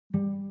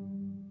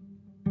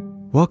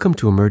Welcome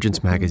to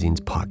Emergence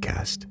Magazine's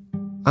podcast.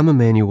 I'm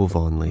Emmanuel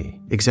Vaughn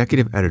Lee,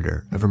 executive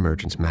editor of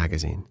Emergence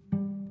Magazine.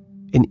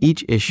 In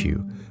each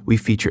issue, we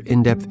feature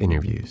in-depth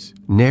interviews,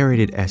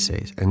 narrated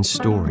essays, and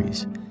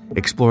stories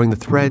exploring the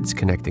threads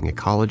connecting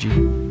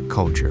ecology,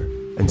 culture,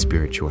 and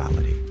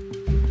spirituality.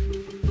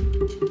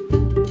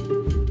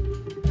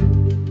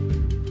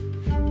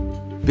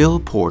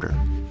 Bill Porter,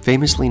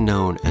 famously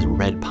known as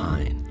Red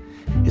Pine,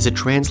 is a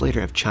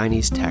translator of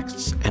Chinese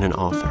texts and an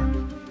author.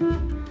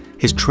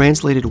 His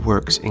translated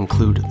works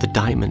include the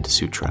Diamond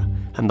Sutra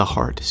and the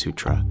Heart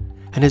Sutra,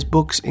 and his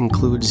books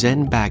include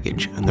Zen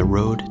Baggage and the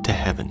Road to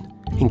Heaven,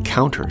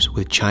 Encounters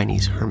with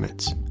Chinese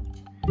Hermits.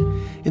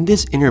 In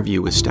this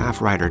interview with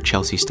staff writer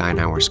Chelsea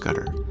Steinauer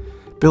Scudder,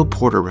 Bill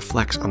Porter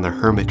reflects on the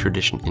hermit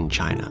tradition in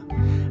China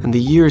and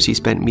the years he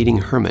spent meeting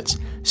hermits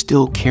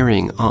still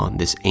carrying on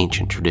this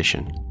ancient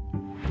tradition.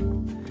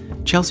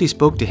 Chelsea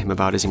spoke to him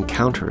about his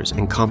encounters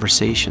and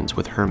conversations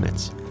with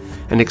hermits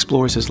and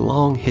explores his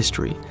long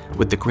history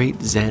with the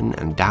great Zen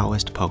and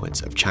Taoist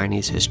poets of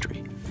Chinese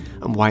history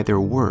and why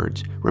their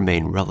words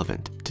remain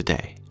relevant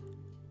today.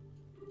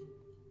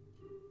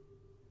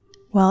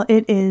 Well,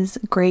 it is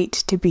great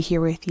to be here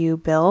with you,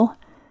 Bill.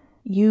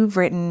 You've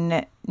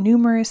written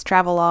numerous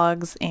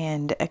travelogues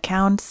and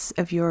accounts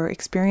of your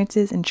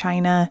experiences in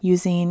China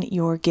using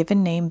your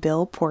given name,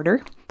 Bill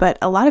Porter, but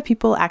a lot of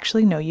people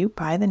actually know you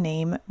by the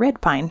name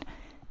Red Pine,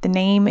 the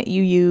name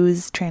you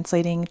use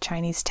translating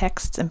Chinese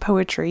texts and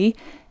poetry.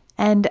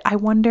 And I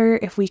wonder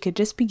if we could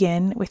just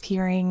begin with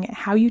hearing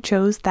how you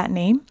chose that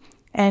name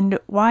and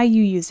why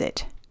you use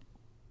it.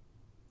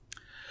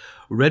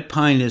 Red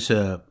Pine is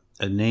a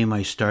name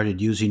I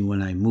started using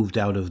when I moved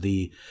out of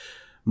the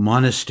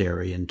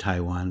monastery in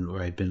Taiwan,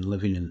 where I'd been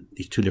living in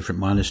these two different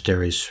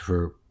monasteries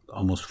for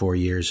almost 4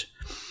 years,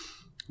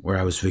 where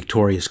I was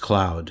Victorious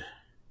Cloud.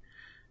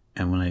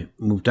 And when I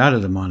moved out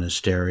of the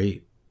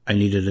monastery, I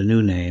needed a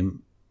new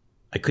name.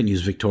 I couldn't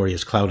use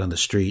Victorious Cloud on the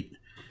street.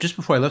 Just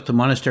before I left the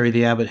monastery,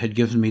 the abbot had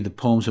given me the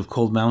poems of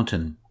Cold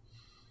Mountain,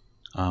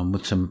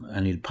 with some,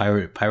 and he'd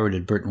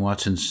pirated Burton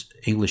Watson's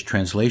English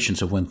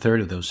translations of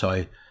 1/3 of them. So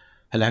I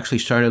had actually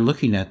started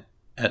looking at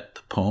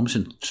the poems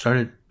and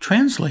started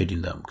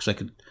translating them,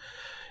 because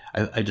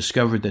I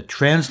discovered that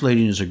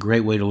translating is a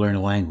great way to learn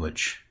a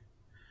language.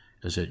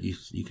 Is that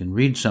you can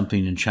read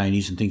something in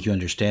Chinese and think you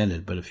understand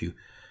it, but if you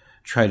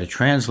try to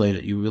translate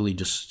it, you really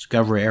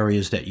discover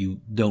areas that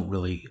you don't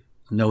really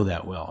know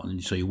that well,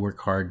 and so you work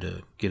hard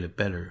to get a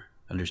better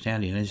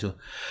understanding. And so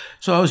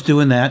I was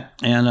doing that,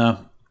 and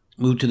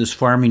moved to this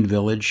farming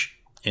village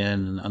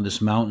on this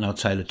mountain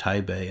outside of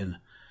Taipei, and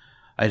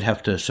I'd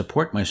have to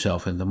support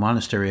myself. In the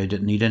monastery, I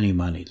didn't need any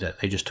money; that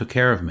they just took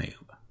care of me.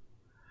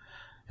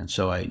 And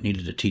so I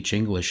needed to teach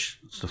English.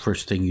 It's the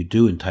first thing you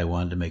do in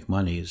Taiwan to make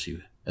money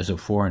as a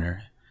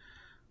foreigner.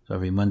 So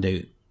every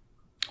Monday,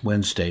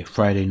 Wednesday,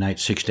 Friday night,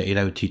 6 to 8,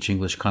 I would teach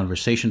English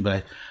conversation, but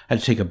I had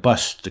to take a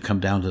bus to come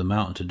down to the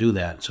mountain to do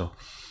that. So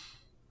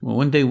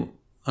one day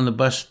on the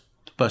bus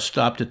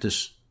stopped at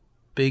this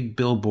big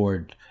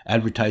billboard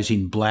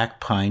advertising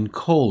Black Pine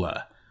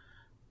Cola.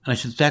 And I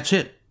said, that's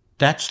it.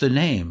 That's the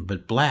name.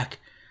 But black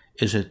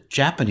is a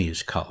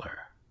Japanese color.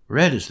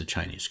 Red is the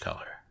Chinese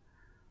color.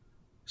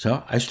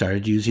 So I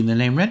started using the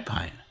name Red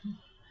Pine.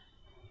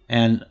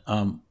 And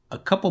a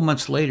couple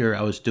months later,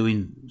 I was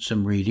doing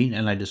some reading,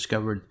 and I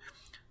discovered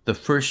the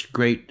first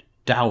great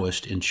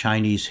Taoist in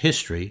Chinese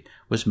history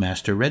was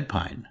Master Red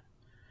Pine.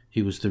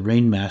 He was the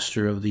reign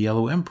master of the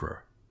Yellow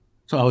Emperor.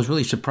 So I was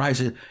really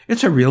surprised.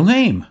 It's a real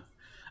name.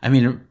 I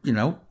mean,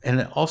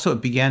 and also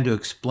it began to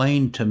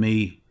explain to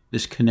me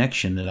this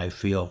connection that I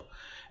feel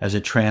as a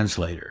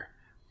translator.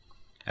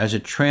 As a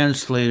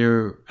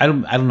translator, I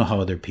don't know how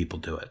other people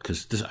do it,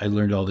 because I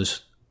learned all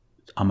this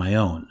on my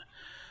own.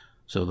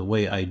 So the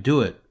way I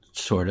do it, I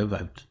sort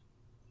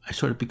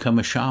of become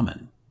a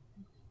shaman.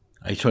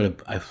 I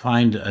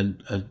find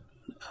a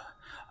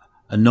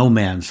no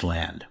man's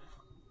land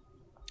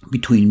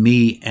between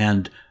me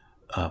and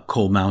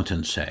Cold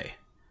Mountain, say.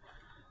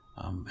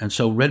 And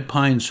so Red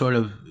Pine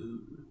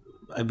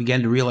I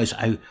began to realize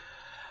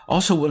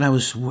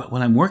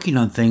when I'm working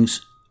on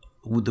things,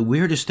 the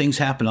weirdest things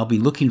happen. I'll be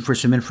looking for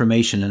some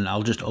information, and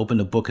I'll just open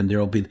a book, and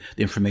there'll be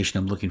the information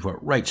I'm looking for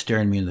right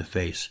staring me in the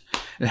face.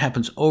 It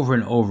happens over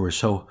and over.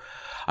 So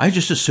I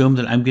just assume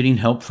that I'm getting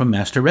help from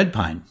Master Red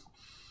Pine.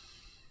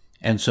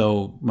 And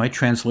so my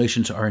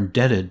translations are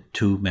indebted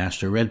to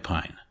Master Red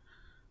Pine.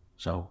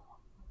 So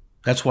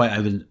that's why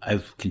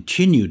I've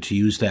continued to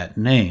use that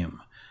name,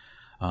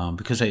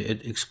 because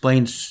it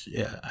explains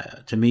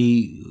to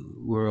me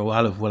where a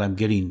lot of what I'm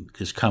getting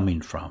is coming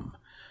from.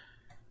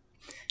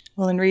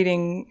 Well, in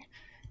reading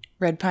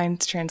Red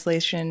Pine's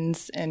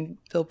translations and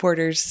Bill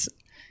Porter's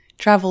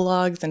travel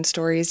logs and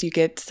stories, you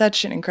get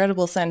such an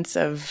incredible sense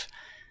of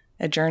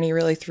a journey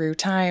really through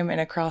time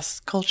and across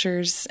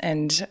cultures.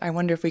 And I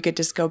wonder if we could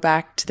just go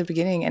back to the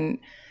beginning and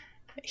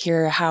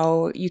hear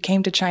how you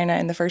came to China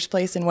in the first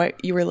place and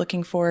what you were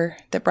looking for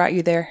that brought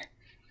you there.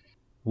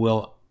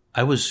 Well,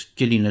 I was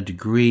getting a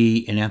degree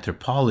in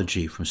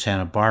anthropology from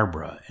Santa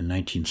Barbara in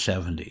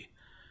 1970.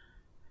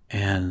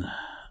 and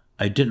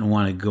I didn't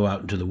want to go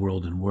out into the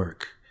world and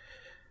work.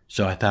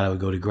 So I thought I would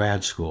go to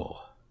grad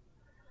school.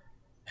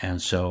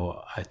 And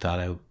so I thought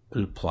I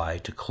would apply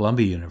to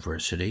Columbia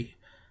University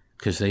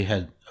because they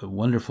had a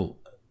wonderful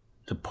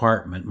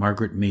department.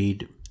 Margaret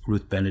Mead,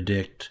 Ruth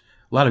Benedict,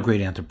 a lot of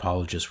great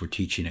anthropologists were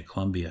teaching at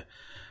Columbia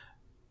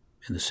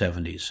in the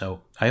 70s.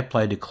 So I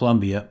applied to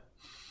Columbia,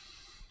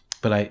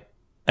 but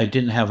I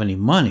didn't have any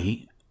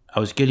money. I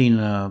was getting,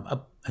 I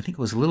think it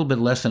was a little bit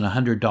less than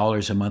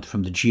 $100 a month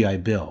from the GI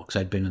Bill because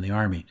I'd been in the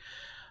Army.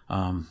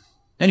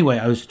 Anyway,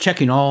 I was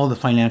checking all the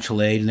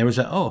financial aid, and there was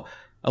a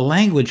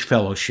language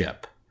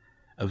fellowship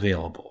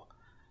available.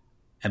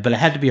 But it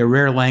had to be a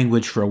rare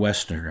language for a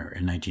Westerner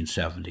in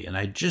 1970. And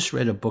I just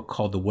read a book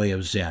called The Way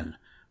of Zen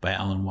by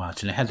Alan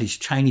Watts, and it had these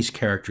Chinese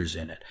characters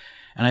in it.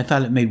 And I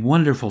thought it made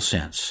wonderful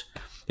sense.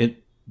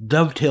 It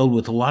dovetailed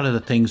with a lot of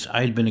the things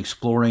I'd been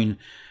exploring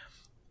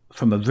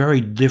from a very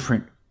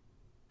different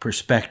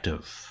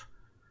perspective.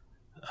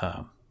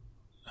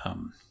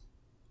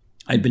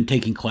 I'd been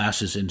taking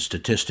classes in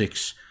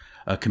statistics,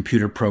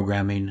 computer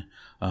programming,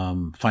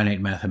 finite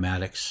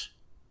mathematics,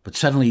 but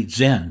suddenly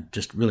Zen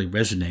just really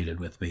resonated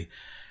with me.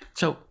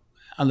 So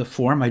on the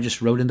form, I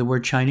just wrote in the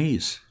word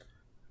Chinese.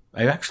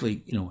 I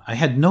actually, I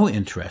had no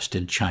interest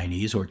in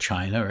Chinese or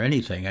China or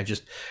anything.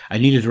 I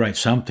needed to write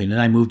something,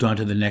 and I moved on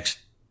to the next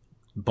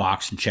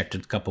box and checked a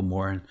couple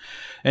more. And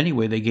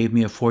anyway, they gave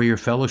me a 4-year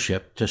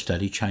fellowship to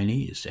study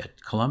Chinese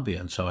at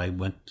Columbia. And so I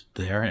went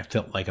there, and I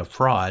felt like a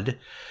fraud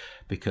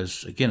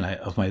because, again,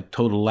 of my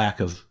total lack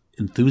of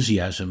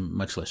enthusiasm,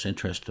 much less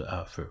interest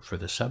for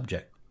the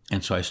subject.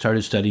 And so I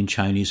started studying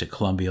Chinese at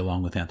Columbia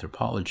along with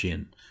anthropology,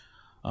 and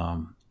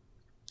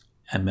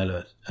I met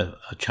a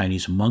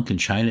Chinese monk in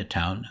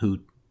Chinatown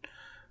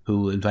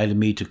who invited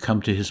me to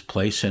come to his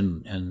place,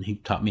 and he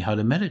taught me how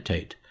to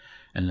meditate.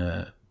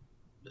 And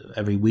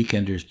every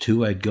weekend or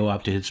two, I'd go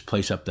out to his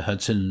place up the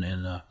Hudson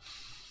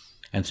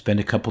and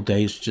spend a couple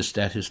days just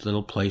at his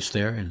little place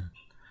there. And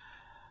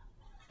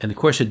in the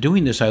course of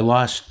doing this, I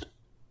lost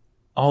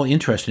all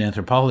interest in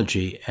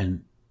anthropology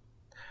and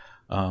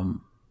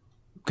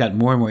got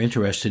more and more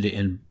interested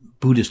in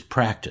Buddhist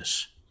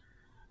practice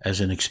as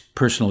an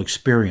personal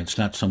experience,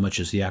 not so much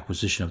as the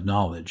acquisition of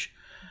knowledge.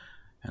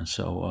 And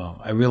so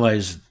I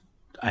realized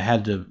I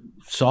had to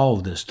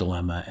solve this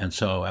dilemma. And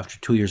so after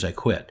 2 years, I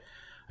quit.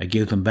 I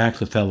gave them back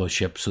the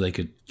fellowship so they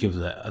could give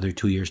the other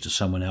 2 years to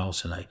someone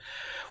else. And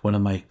one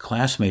of my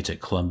classmates at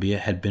Columbia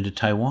had been to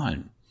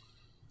Taiwan,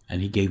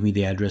 and he gave me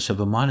the address of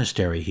a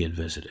monastery he had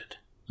visited.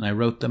 And I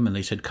wrote them, and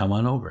they said, come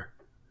on over.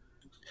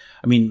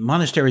 I mean,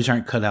 monasteries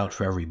aren't cut out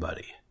for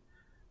everybody.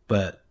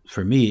 But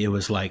for me, it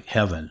was like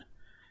heaven.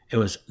 It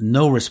was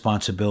no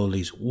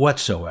responsibilities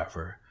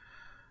whatsoever.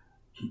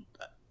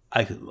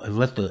 I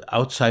let the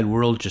outside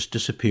world just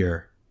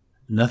disappear.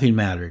 Nothing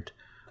mattered.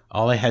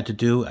 All I had to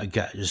do,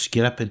 just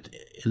get up in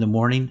the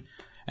morning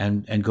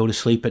and go to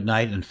sleep at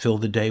night and fill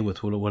the day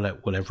with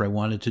whatever I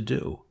wanted to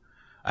do.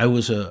 I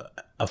was a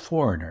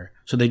foreigner,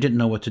 so they didn't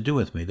know what to do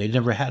with me. They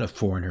never had a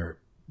foreigner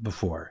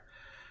before.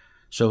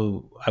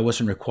 So I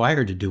wasn't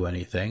required to do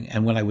anything.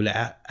 And when I would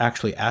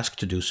actually ask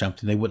to do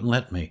something, they wouldn't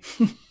let me,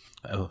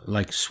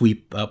 like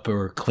sweep up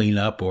or clean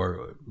up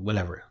or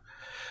whatever.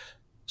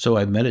 So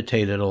I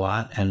meditated a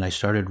lot, and I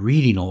started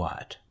reading a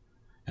lot.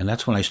 And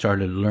that's when I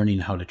started learning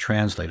how to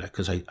translate it,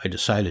 because I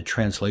decided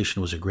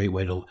translation was a great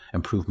way to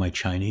improve my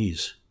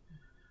Chinese.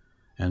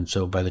 And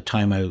so by the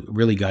time I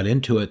really got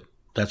into it,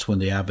 that's when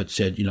the abbot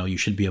said, you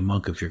should be a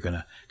monk if you're going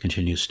to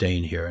continue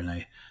staying here.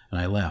 And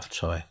I left.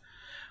 So I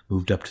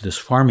moved up to this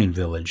farming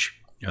village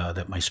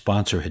that my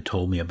sponsor had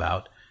told me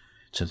about.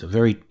 It's at the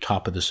very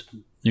top of this,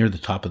 near the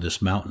top of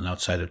this mountain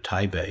outside of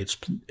Taipei.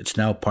 It's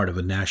now part of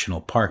a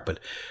national park, but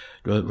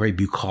a very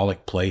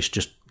bucolic place,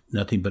 just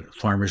nothing but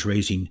farmers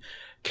raising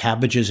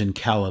cabbages and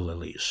calla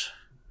lilies.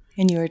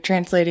 And you were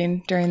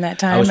translating during that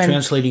time? I was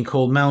translating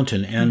Cold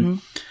Mountain.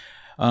 And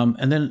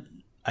and then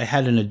I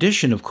had an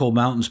edition of Cold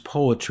Mountain's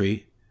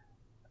poetry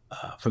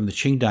from the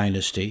Qing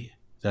Dynasty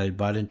that I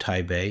bought in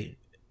Taipei,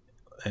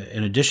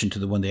 in addition to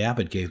the one the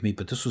abbot gave me,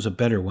 but this was a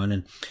better one.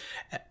 And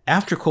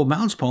after Cold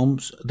Mountain's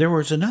poems, there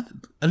was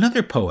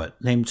another poet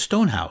named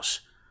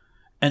Stonehouse.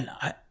 And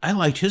I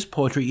liked his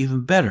poetry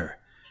even better.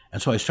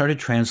 And so I started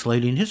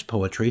translating his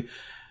poetry,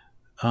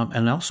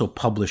 and also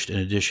published an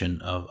edition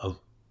of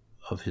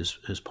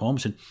his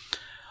poems.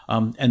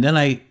 And then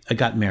I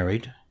got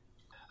married.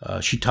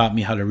 She taught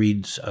me how to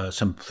read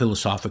some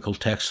philosophical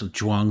texts of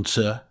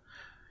Zhuangzi,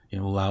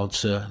 Lao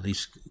Tzu,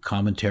 these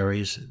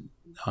commentaries.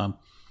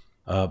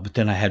 But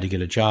then I had to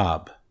get a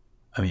job.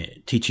 I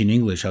mean, teaching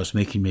English, I was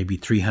making maybe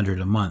 $300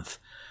 a month.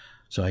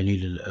 So I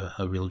needed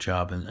a real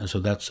job. And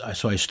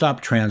so I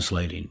stopped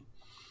translating.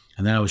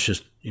 And then I was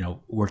just,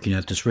 working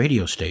at this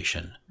radio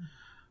station,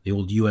 the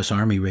old U.S.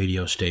 Army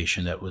radio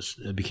station that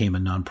became a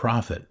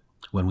nonprofit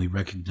when we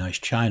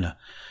recognized China.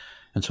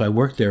 And so I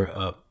worked there,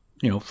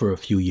 for a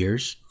few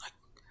years.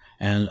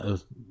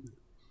 And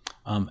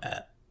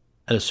at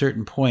a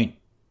certain point,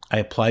 I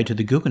applied to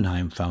the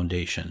Guggenheim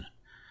Foundation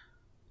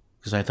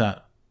because I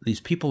thought, these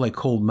people like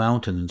Cold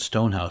Mountain and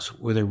Stonehouse,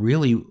 are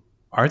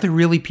there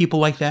really people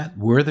like that?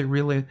 Were there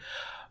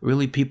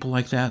really people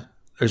like that?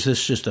 Or is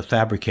this just a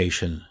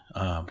fabrication?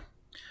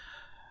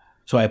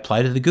 So I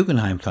applied to the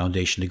Guggenheim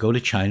Foundation to go to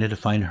China to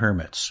find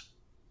hermits.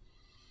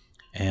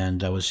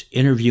 And I was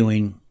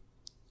interviewing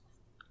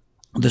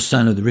the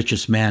son of the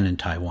richest man in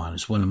Taiwan.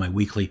 It's one of my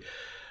weekly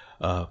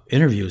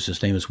interviews.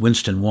 His name is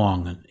Winston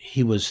Wong, and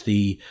he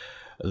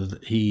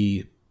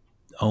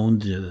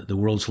owned the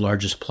world's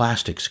largest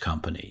plastics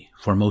company,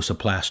 Formosa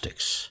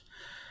Plastics.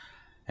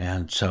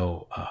 And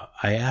so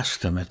I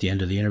asked him at the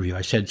end of the interview,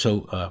 I said,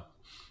 so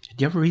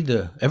did you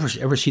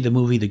ever see the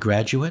movie The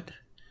Graduate?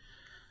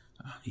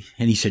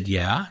 And he said,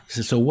 yeah. He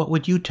said, so what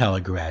would you tell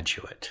a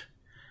graduate?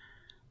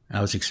 I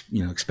was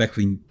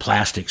expecting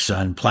plastics,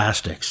 son,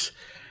 plastics.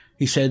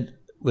 He said,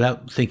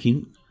 without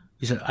thinking,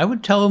 he said, I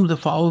would tell him to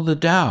follow the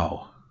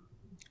Tao.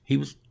 He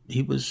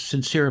was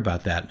sincere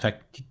about that. In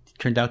fact, he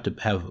turned out to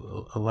have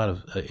a lot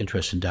of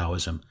interest in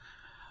Taoism.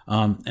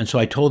 And so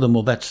I told him,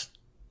 well, that's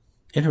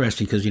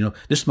interesting because,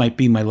 this might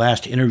be my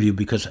last interview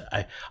because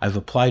I've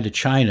applied to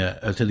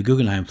China, to the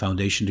Guggenheim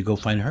Foundation to go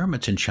find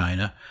hermits in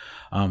China.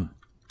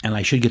 And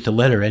I should get the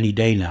letter any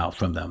day now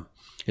from them.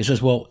 He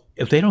says, well,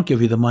 if they don't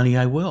give you the money,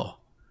 I will.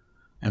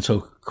 And so,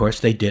 of course,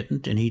 they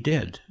didn't, and he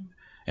did.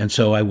 And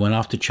so I went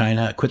off to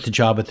China, quit the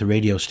job at the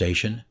radio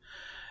station,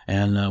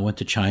 and went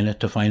to China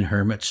to find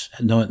hermits,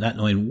 not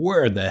knowing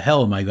where the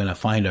hell am I going to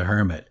find a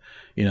hermit.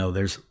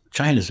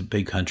 China's a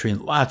big country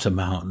and lots of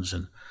mountains,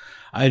 and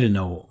I didn't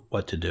know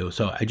what to do.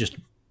 So I just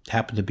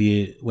happened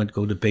to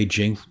go to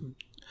Beijing,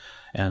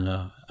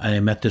 and I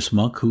met this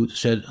monk who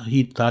said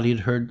he thought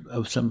he'd heard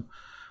of some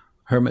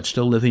hermits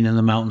still living in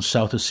the mountains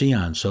south of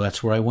Xi'an. So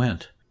that's where I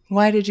went.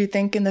 Why did you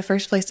think in the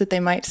first place that they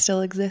might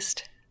still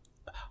exist?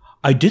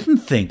 I didn't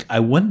think.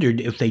 I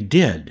wondered if they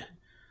did.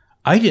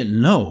 I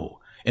didn't know.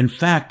 In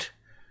fact,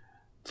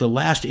 the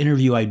last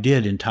interview I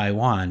did in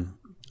Taiwan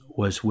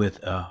was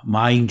with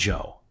Ma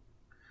Ying-jeou,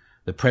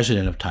 the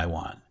president of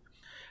Taiwan.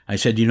 I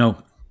said,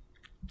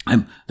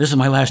 this is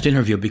my last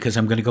interview because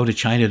I'm going to go to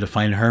China to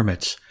find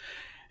hermits.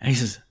 And he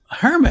says,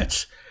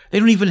 hermits? They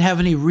don't even have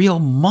any real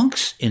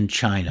monks in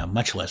China,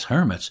 much less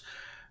hermits.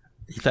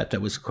 He thought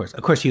that was, of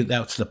course,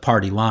 that's the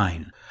party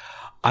line.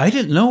 I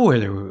didn't know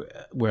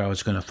where I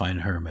was going to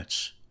find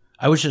hermits.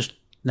 I was just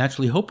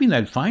naturally hoping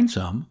I'd find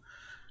some.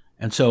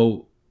 And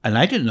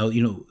I didn't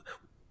know,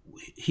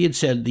 he had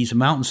said these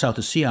mountains south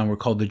of Xi'an were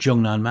called the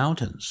Zhongnan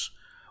Mountains.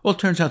 Well, it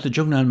turns out the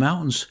Zhongnan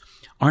Mountains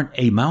aren't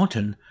a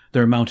mountain,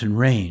 they're a mountain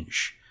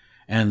range.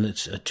 And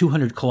it's a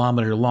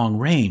 200-kilometer long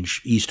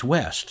range,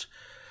 east-west.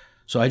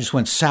 So I just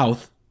went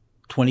south,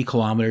 20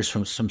 kilometers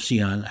from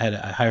Xi'an.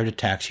 I hired a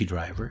taxi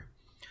driver.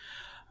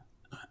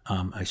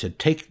 I said,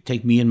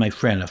 take me and my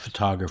friend, a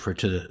photographer,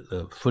 to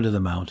the foot of the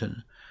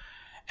mountain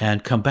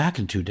and come back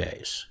in 2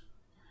 days.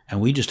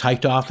 And we just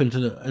hiked off into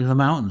the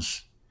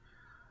mountains.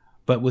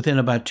 But within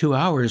about 2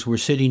 hours, we're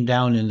sitting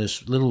down in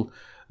this little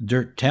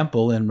dirt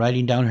temple and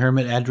writing down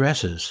hermit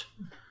addresses.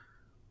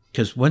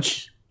 Because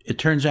once it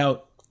turns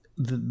out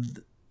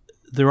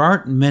there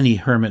aren't many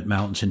hermit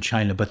mountains in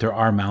China, but there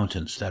are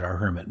mountains that are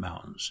hermit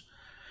mountains.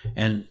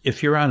 And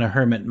if you're on a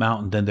hermit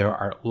mountain, then there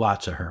are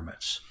lots of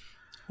hermits.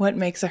 What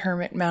makes a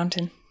hermit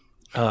mountain?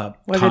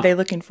 What are they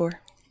looking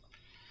for?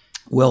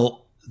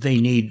 Well,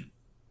 they need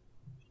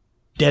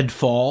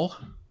deadfall,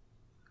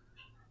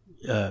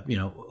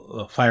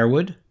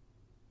 firewood.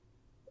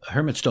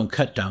 Hermits don't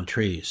cut down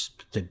trees.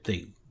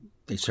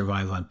 They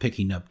survive on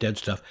picking up dead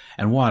stuff,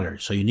 and water.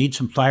 So you need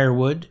some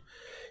firewood,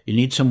 you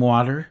need some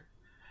water,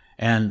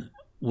 and,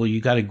 well, you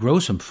got to grow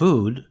some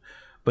food,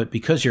 but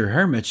because you're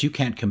hermits, you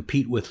can't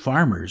compete with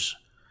farmers.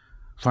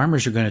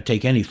 Farmers are going to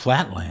take any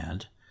flat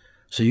land.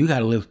 So you got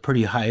to live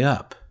pretty high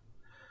up.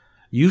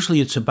 Usually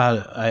it's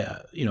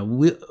about,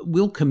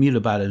 we'll commute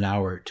about an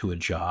hour to a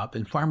job,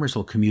 and farmers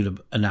will commute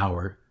an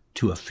hour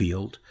to a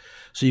field.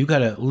 So you got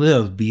to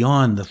live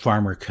beyond the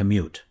farmer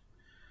commute.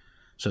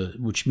 So,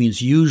 which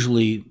means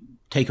usually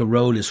take a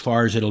road as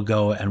far as it'll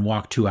go and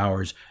walk 2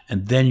 hours,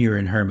 and then you're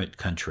in hermit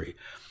country.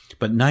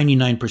 But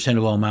 99%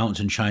 of all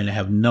mountains in China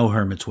have no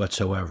hermits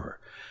whatsoever.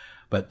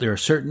 But there are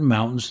certain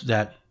mountains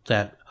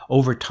that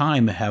over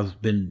time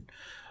have been,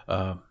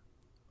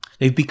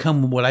 they've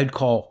become what I'd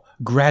call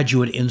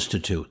graduate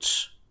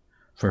institutes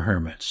for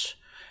hermits.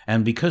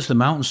 And because the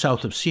mountains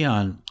south of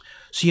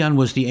Xi'an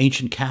was the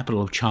ancient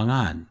capital of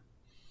Chang'an.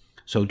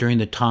 So during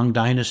the Tang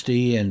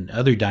Dynasty and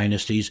other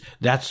dynasties,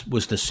 that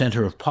was the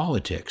center of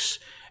politics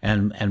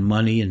and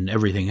money and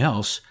everything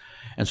else.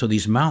 And so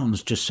these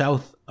mountains just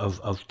south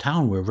of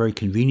town were very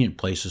convenient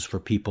places for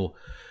people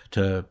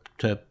to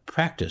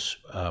practice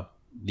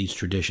these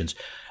traditions.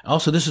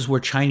 Also, this is where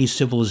Chinese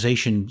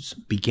civilization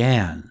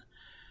began.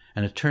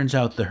 And it turns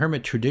out the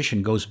hermit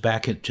tradition goes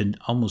back to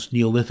almost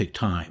Neolithic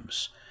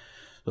times.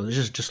 So this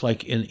is just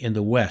like in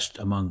the West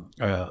among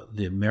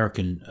the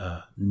American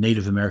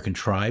Native American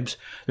tribes.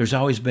 There's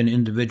always been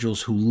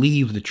individuals who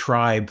leave the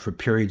tribe for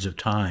periods of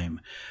time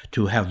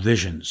to have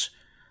visions,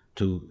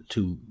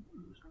 to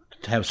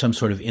have some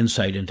sort of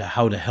insight into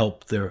how to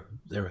help their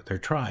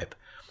tribe.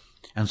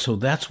 And so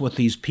that's what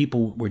these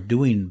people were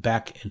doing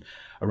back in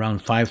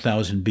around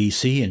 5000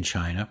 BC in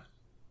China.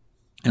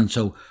 And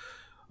so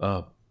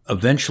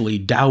eventually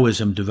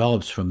Taoism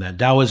develops from that.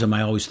 Taoism,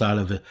 I always thought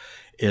of it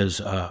as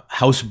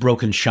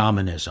housebroken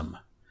shamanism.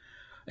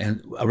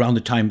 And around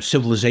the time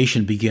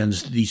civilization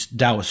begins, these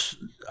Taoists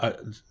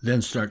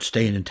then start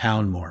staying in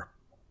town more.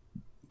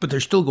 But they're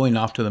still going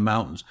off to the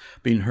mountains,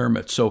 being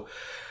hermits. So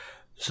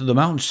the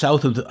mountains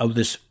south of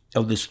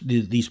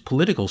these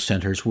political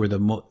centers were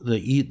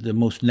the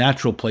most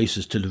natural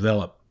places to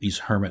develop these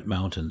hermit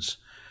mountains.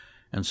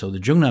 And so the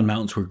Zhongnan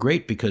Mountains were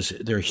great because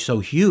they're so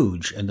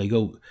huge, and they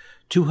go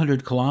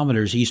 200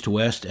 kilometers east to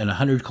west and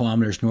 100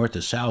 kilometers north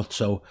to south.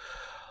 So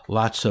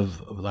lots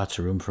of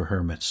room for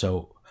hermits.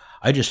 So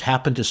I just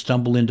happened to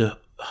stumble into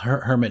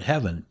hermit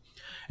heaven.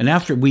 And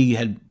after me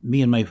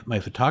and my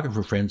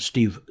photographer friend,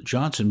 Steve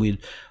Johnson, we had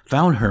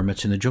found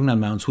hermits in the Zhongnan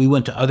Mountains. We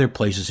went to other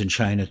places in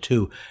China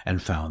too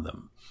and found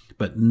them,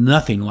 but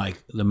nothing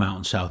like the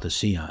mountain south of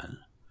Xi'an.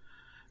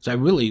 So I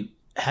really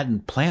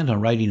hadn't planned on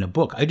writing a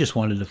book. I just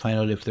wanted to find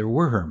out if there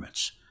were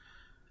hermits.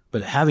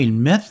 But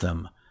having met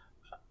them,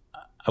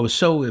 I was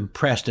so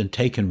impressed and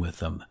taken with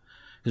them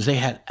because they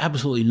had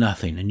absolutely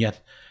nothing, and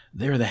yet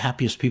they're the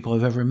happiest people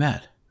I've ever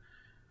met.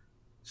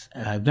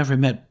 I've never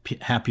met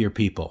happier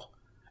people.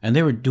 And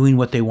they were doing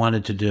what they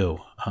wanted to do,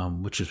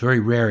 which is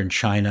very rare in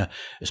China,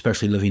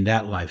 especially living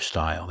that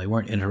lifestyle. They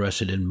weren't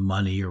interested in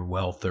money or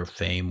wealth or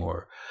fame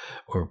or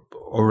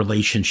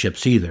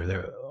relationships either.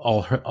 They're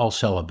all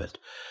celibate,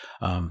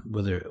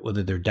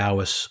 whether they're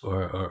Taoists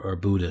or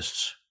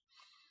Buddhists.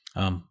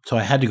 So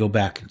I had to go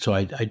back. So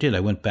I did.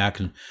 I went back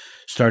and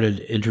started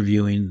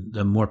interviewing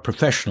them more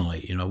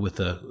professionally,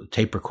 with a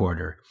tape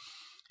recorder.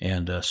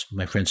 And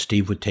my friend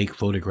Steve would take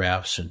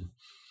photographs, and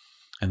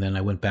then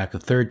I went back a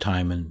third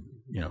time and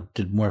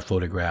did more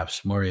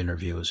photographs, more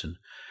interviews, and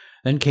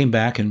then came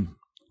back and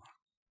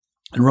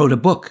wrote a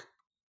book.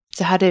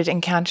 So how did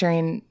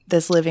encountering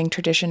this living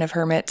tradition of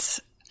hermits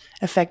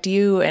affect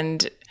you,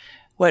 and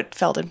what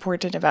felt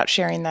important about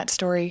sharing that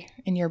story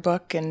in your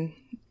book and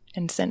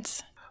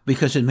since?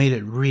 Because it made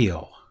it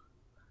real,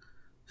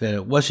 that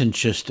it wasn't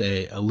just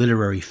a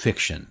literary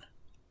fiction.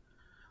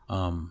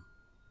 And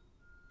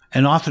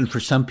often for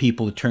some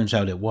people it turns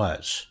out it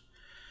was.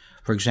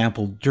 For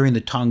example, during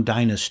the Tang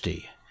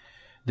Dynasty,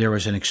 there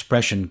was an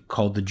expression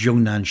called the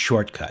Zhongnan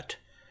Shortcut.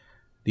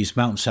 These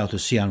mountains south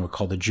of Xi'an were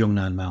called the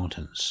Zhongnan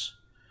Mountains.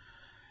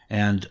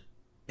 And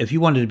if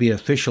you wanted to be an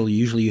official,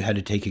 usually you had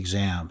to take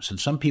exams. And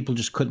some people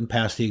just couldn't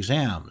pass the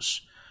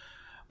exams.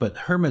 But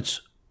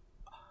hermits,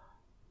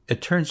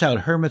 it turns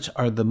out hermits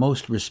are the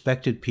most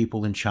respected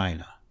people in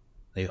China.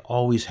 They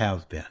always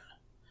have been.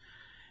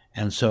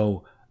 And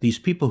so these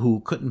people who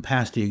couldn't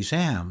pass the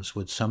exams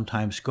would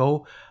sometimes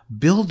go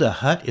build a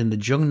hut in the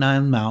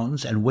Zhongnan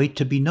Mountains and wait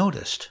to be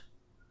noticed.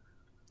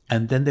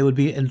 And then they would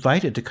be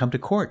invited to come to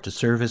court to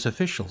serve as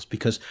officials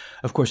because,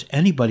 of course,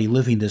 anybody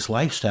living this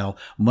lifestyle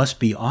must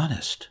be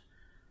honest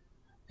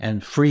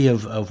and free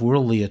of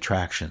worldly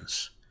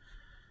attractions.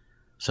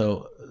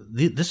 So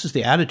this is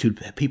the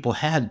attitude people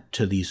had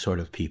to these sort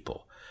of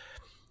people.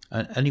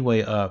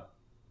 Anyway,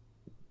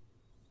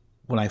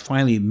 when I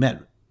finally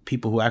met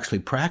people who actually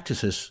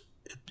practice this,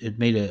 it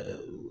made a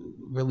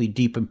really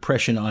deep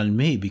impression on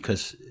me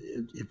because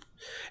it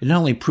not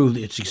only proved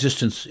its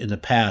existence in the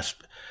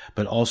past,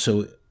 but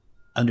also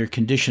under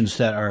conditions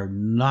that are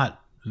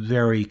not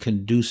very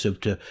conducive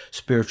to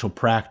spiritual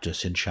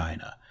practice in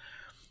China.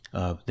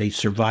 They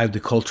survived the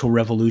Cultural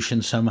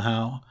Revolution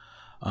somehow,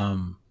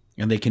 and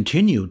they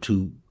continue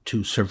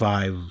to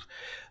survive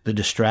the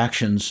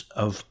distractions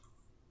of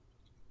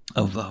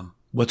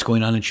what's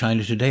going on in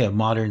China today, a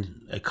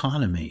modern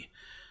economy.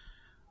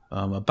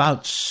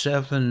 About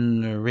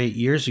 7 or 8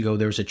 years ago,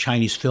 there was a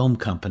Chinese film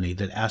company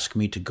that asked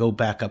me to go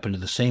back up into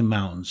the same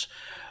mountains,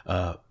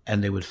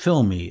 and they would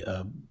film me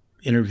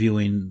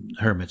interviewing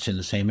hermits in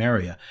the same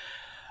area.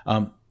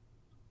 And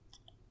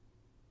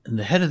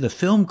the head of the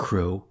film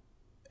crew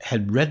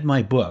had read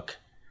my book.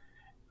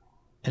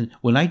 And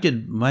when I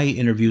did my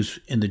interviews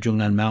in the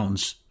Zhongnan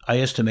Mountains, I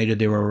estimated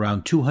there were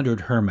around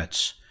 200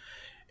 hermits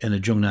in the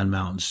Zhongnan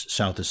Mountains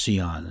south of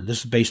Xi'an. And this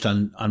is based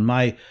on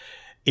my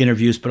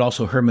interviews, but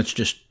also hermits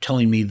just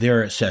telling me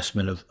their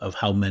assessment of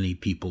how many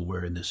people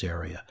were in this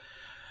area.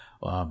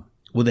 Well,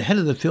 the head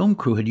of the film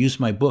crew had used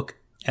my book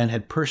and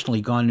had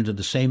personally gone into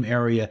the same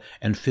area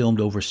and filmed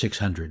over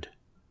 600.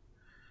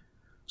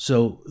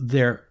 So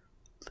the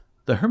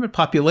hermit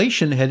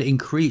population had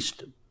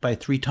increased by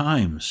 3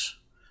 times.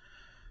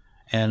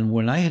 And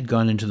when I had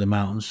gone into the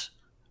mountains,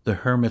 the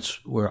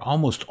hermits were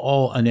almost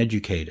all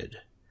uneducated.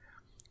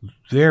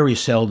 Very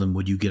seldom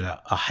would you get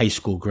a high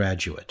school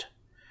graduate.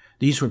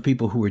 These were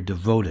people who were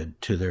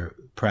devoted to their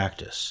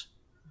practice,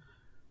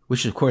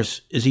 which of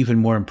course is even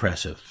more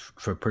impressive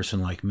for a person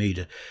like me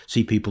to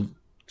see people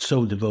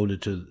so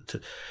devoted to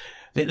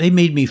they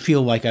made me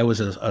feel like I was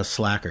a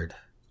slackard.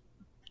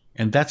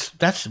 And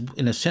that's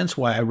in a sense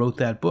why I wrote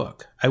that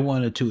book. I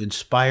wanted to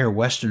inspire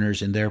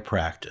Westerners in their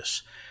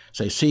practice.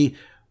 So I see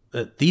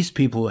that these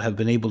people have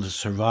been able to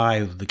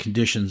survive the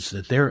conditions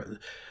that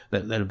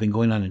that have been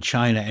going on in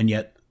China, and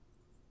yet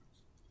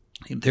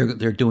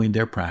they're doing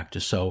their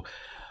practice. So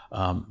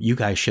you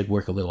guys should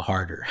work a little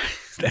harder.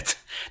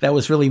 That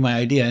was really my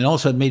idea, and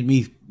also it made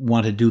me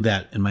want to do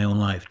that in my own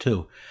life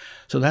too.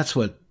 So that's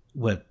what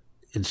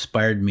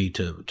inspired me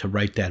to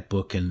write that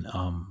book, and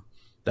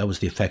that was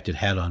the effect it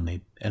had on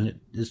me, and it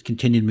just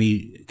continued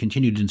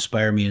to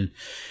inspire me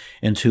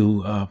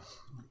into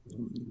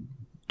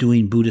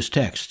doing Buddhist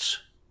texts,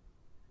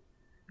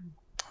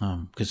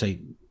 because I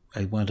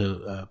want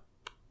to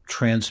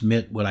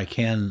transmit what I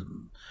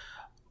can,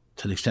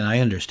 to the extent I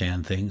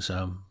understand things,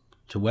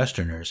 to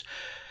Westerners,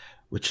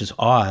 which is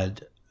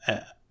odd.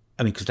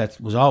 Because that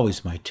was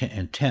always my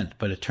intent,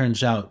 but it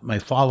turns out my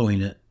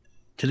following,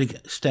 to the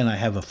extent I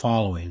have a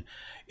following,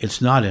 it's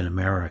not in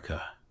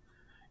America.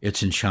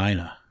 It's in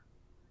China.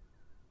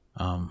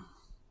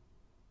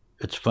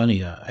 It's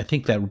funny. I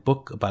think that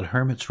book about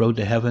hermits, Road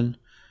to Heaven,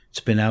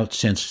 it's been out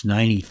since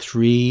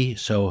 '93.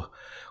 So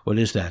what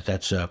is that?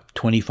 That's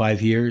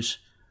 25 years.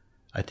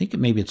 I think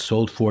maybe it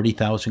sold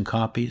 40,000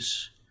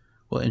 copies.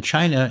 Well, in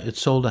China, it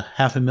sold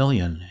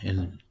 500,000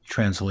 in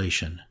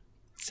translation.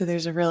 So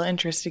there's a real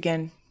interest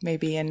again,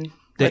 maybe, in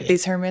what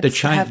these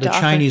hermits have to the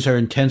offer. Chinese are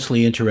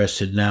intensely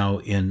interested now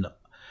in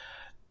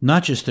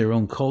not just their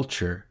own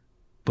culture,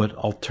 but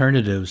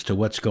alternatives to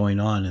what's going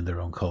on in their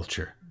own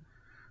culture.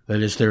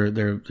 That is,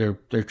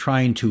 they're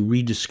trying to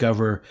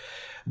rediscover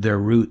their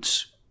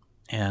roots,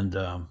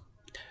 and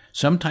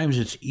sometimes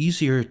it's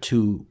easier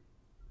to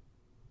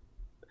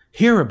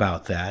hear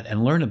about that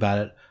and learn about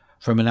it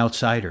from an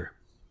outsider,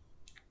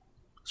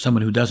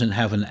 someone who doesn't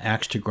have an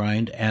axe to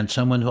grind, and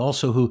someone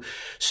who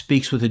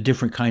speaks with a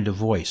different kind of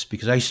voice,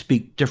 because I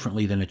speak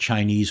differently than a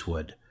Chinese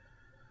would.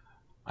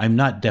 I'm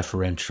not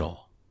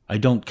deferential. I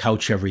don't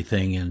couch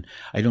everything, and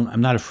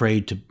I'm not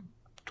afraid to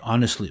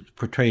honestly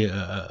portray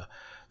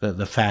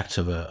the facts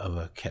of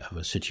a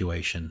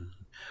situation,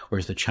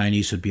 whereas the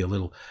Chinese would be a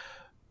little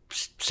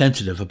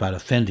sensitive about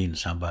offending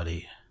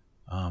somebody.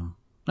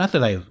 Not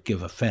that I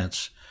give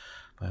offense,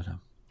 but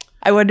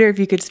I wonder if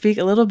you could speak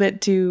a little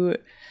bit to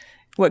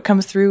what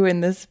comes through in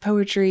this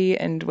poetry,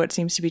 and what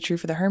seems to be true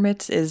for the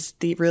hermits is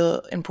the real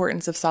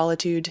importance of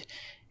solitude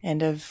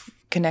and of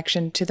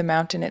connection to the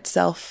mountain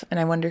itself. And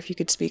I wonder if you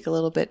could speak a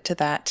little bit to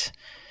that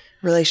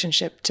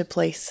relationship to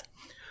place.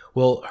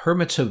 Well,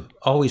 hermits have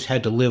always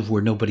had to live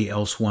where nobody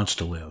else wants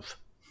to live.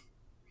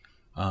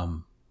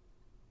 I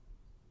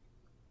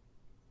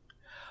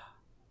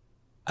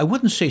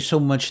wouldn't say so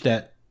much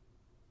that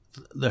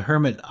the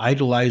hermit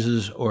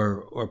idolizes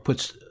or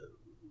puts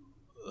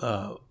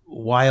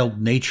wild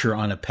nature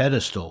on a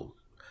pedestal.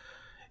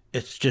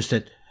 It's just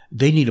that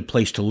they need a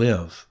place to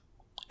live.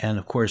 And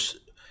of course,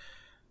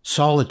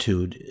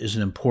 solitude is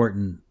an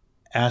important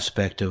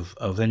aspect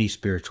of any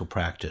spiritual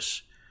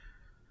practice.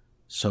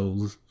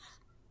 So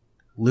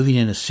living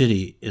in a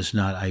city is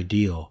not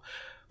ideal.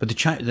 But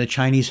the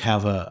Chinese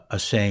have a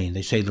saying.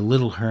 They say the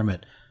little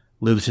hermit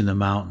lives in the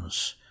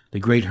mountains. The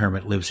great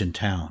hermit lives in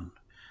town.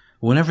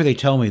 Whenever they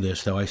tell me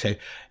this, though, I say,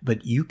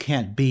 but you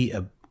can't be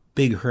a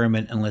big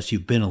hermit unless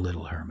you've been a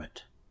little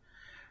hermit.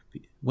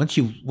 Once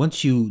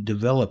you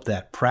develop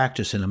that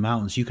practice in the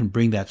mountains, you can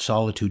bring that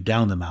solitude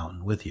down the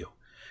mountain with you.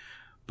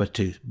 But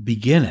to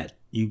begin it,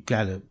 you've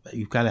got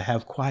to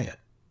have quiet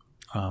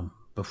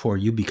before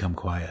you become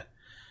quiet.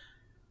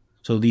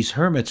 So these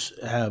hermits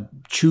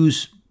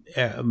choose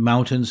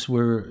mountains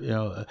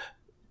where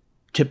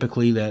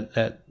typically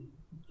that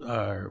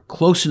are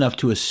close enough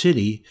to a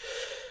city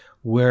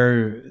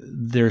where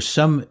there's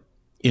some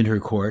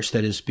intercourse.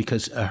 That is,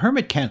 because a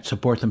hermit can't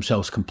support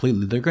themselves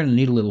completely. They're going to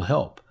need a little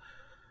help.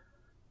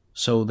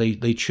 So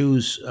they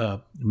choose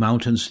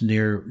mountains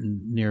near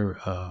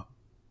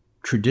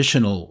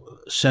traditional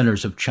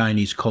centers of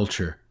Chinese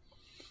culture.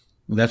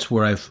 That's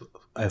where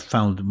I've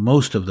found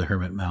most of the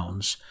hermit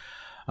mountains.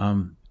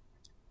 And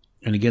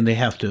again, they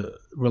have to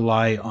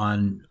rely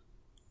on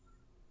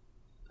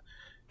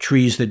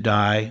trees that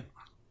die.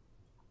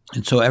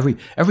 And so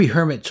every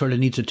hermit sort of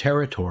needs a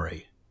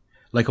territory,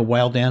 like a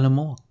wild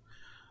animal.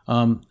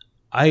 I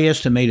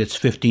estimate it's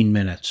 15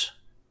 minutes.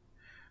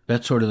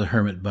 That's sort of the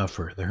hermit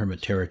buffer, the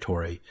hermit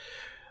territory,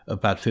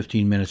 about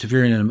 15 minutes. If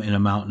you're in a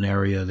mountain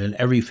area, then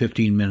every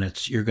 15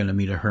 minutes you're going to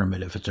meet a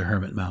hermit if it's a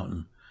hermit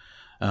mountain.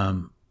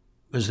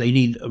 Because they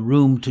need a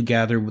room to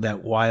gather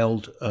that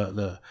wild,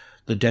 the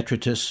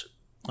detritus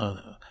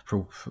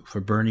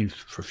for burning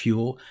for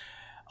fuel.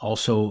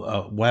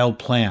 Also wild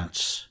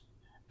plants.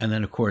 And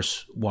then, of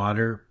course,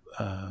 water,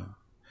 and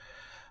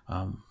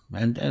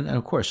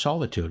of course,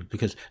 solitude,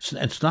 because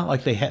it's not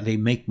like they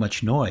make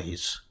much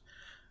noise.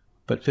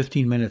 But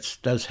 15 minutes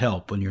does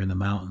help when you're in the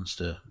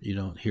mountains. You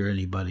don't hear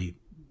anybody,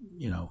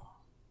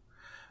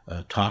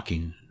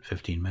 talking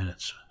 15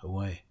 minutes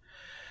away.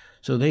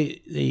 So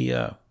they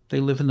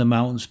live in the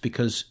mountains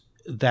because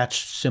that's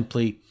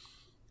simply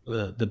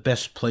the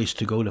best place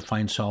to go to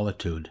find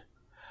solitude.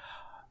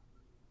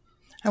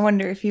 I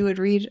wonder if you would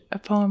read a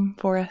poem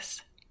for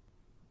us.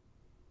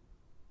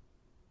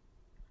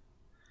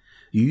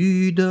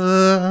 鱼的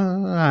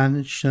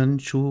岸深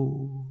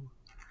处，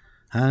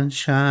寒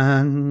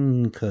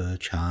山可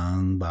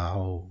长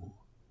抱，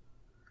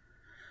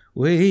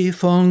微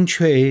风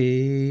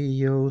吹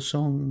又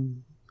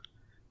送，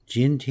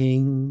静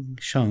听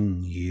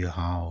声已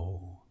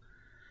好。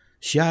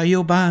下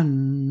有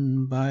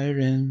半百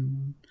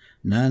人，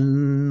喃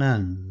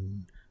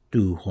喃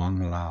度黄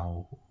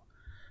老。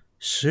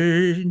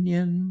10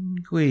年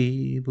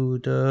归不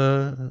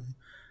得，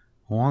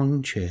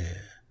黄雀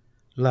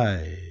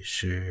来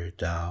时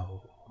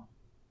到。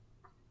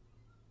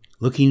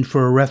Looking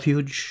for a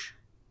refuge?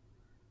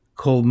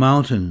 Cold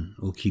mountain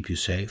will keep you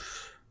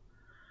safe.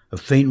 A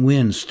faint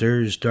wind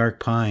stirs dark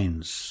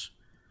pines.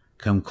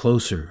 Come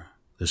closer,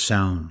 the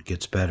sound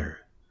gets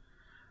better.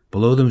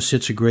 Below them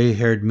sits a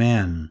gray-haired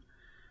man,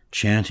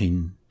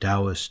 chanting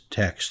Taoist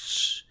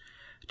texts.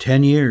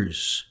 10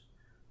 years,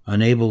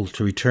 unable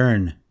to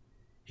return,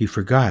 he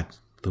forgot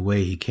the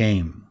way he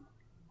came.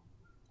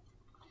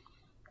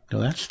 So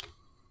that's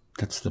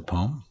the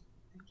poem.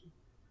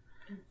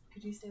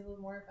 Could you say a little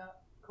more about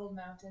Cold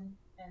Mountain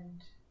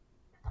and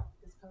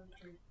this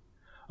poetry?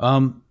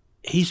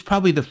 He's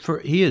probably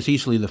he is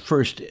easily the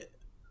first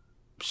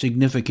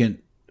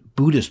significant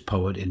Buddhist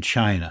poet in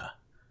China.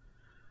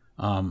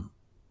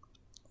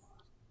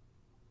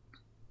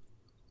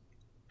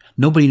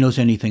 Nobody knows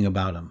anything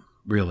about him,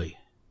 really.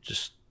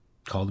 Just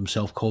called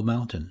himself Cold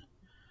Mountain.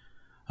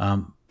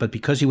 But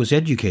because he was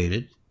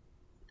educated,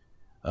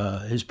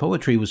 his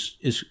poetry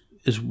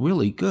is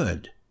really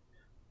good.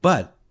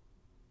 But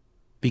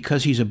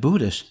because he's a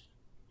Buddhist,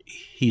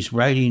 he's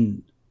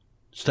writing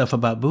stuff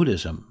about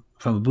Buddhism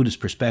from a Buddhist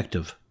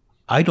perspective.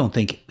 I don't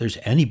think there's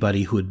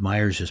anybody who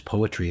admires his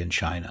poetry in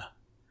China.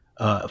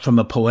 From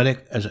a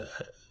poetic,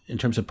 in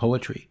terms of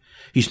poetry,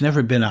 he's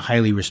never been a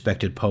highly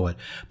respected poet,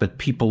 but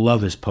people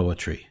love his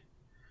poetry.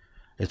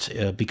 It's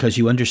because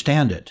you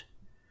understand it,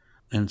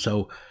 and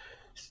so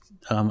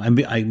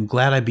I'm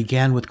glad I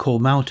began with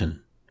Cold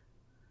Mountain,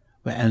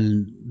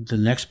 and the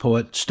next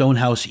poet,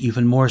 Stonehouse,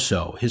 even more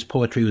so. His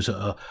poetry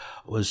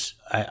was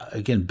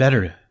again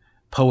better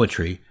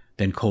poetry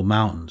than Cold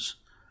Mountain's,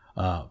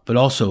 but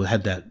also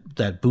had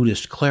that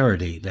Buddhist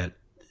clarity that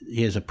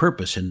he has a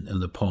purpose in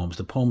the poems.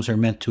 The poems are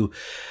meant to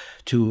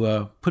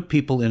put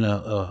people in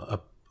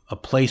a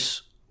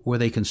place where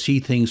they can see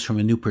things from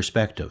a new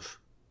perspective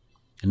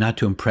and not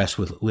to impress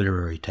with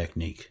literary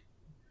technique.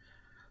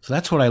 So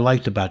that's what I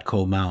liked about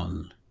Cold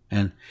Mountain.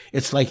 And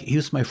it's like he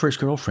was my first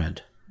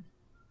girlfriend.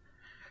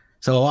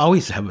 So I'll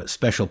always have a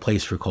special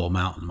place for Cold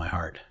Mountain in my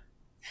heart.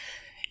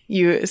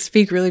 You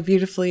speak really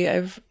beautifully.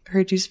 I've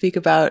heard you speak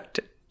about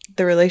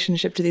the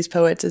relationship to these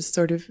poets as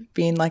sort of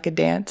being like a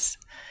dance.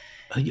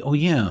 Oh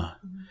yeah,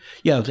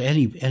 yeah.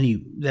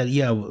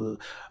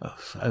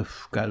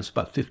 I've got it's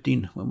about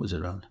 15. When was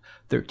it? Around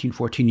 13,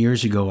 14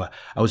 years ago.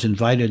 I was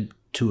invited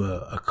to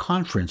a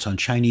conference on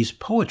Chinese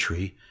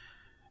poetry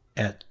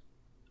at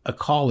a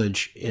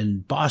college in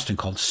Boston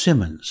called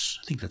Simmons.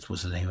 I think that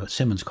was the name of it,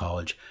 Simmons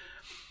College.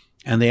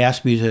 And they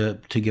asked me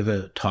to give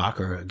a talk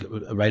or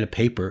write a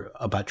paper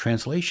about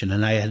translation.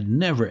 And I had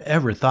never,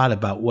 ever thought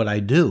about what I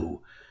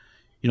do.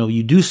 You know,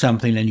 you do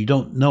something and you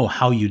don't know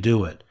how you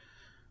do it.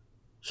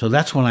 So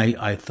that's when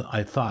I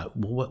thought,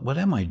 well, what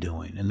am I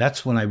doing? And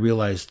that's when I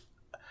realized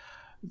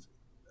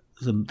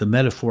the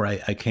metaphor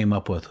I came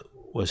up with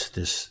was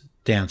this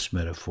dance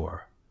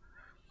metaphor.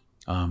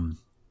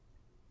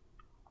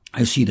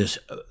 I see this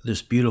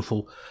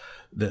beautiful,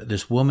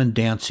 this woman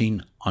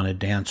dancing on a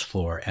dance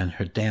floor, and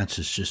her dance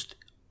is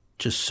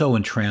just so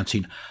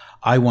entrancing.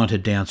 I want to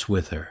dance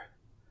with her,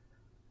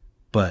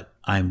 but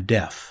I'm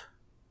deaf.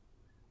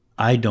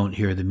 I don't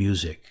hear the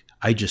music.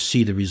 I just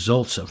see the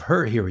results of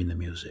her hearing the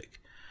music.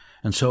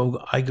 And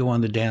so I go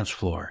on the dance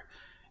floor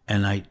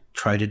and I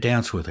try to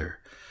dance with her.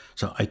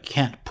 So I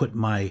can't put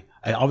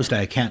obviously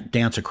I can't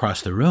dance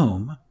across the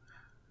room.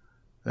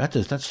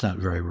 That's not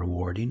very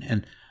rewarding.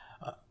 And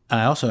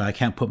I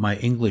can't put my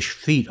English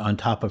feet on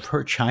top of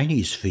her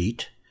Chinese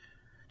feet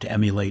to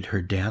emulate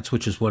her dance,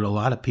 which is what a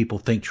lot of people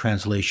think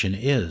translation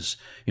is.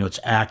 You know, it's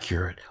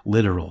accurate,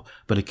 literal,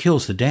 but it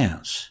kills the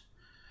dance.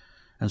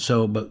 And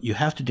so, but you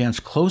have to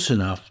dance close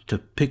enough to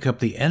pick up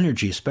the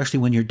energy, especially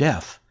when you're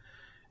deaf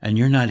and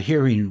you're not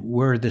hearing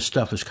where this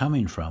stuff is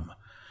coming from.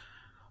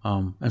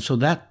 And so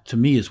that, to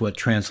me, is what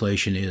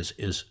translation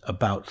is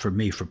about for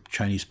me, for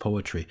Chinese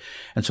poetry.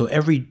 And so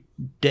every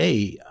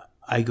day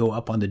I go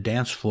up on the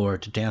dance floor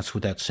to dance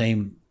with that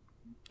same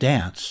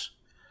dance,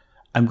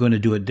 I'm going to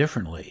do it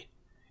differently.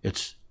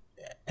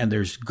 And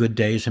there's good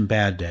days and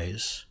bad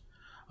days.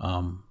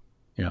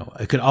 You know,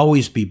 it could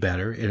always be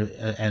better,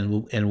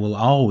 and will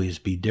always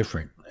be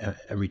different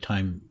every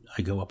time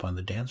I go up on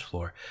the dance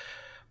floor.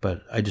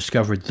 But I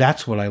discovered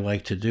that's what I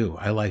like to do.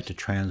 I like to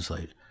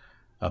translate.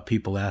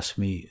 People ask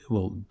me,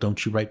 "Well,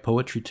 don't you write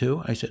poetry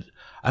too?" I said,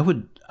 I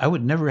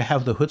would never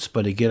have the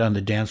chutzpah to get on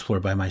the dance floor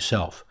by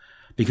myself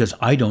because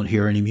I don't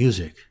hear any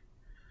music.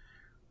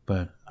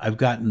 But I've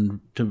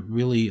gotten to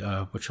really,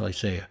 what shall I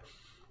say?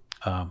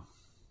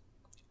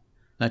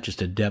 Not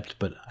just adept,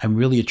 but I'm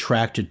really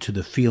attracted to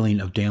the feeling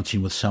of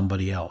dancing with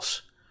somebody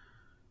else.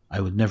 I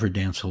would never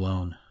dance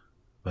alone,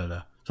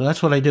 but So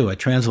that's what I do. I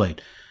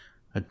translate.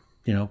 I,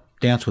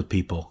 dance with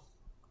people.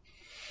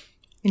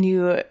 And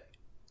you,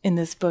 in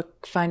this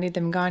book, Finding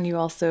Them Gone, you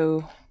also,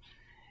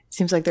 it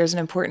seems like there's an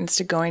importance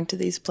to going to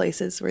these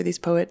places where these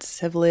poets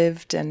have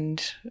lived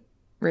and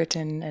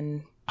written.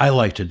 And I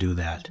like to do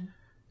that.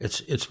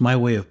 It's my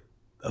way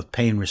of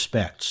paying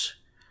respects.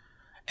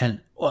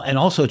 And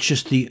also it's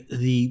just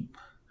the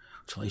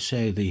what shall I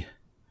say,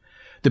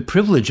 the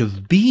privilege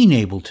of being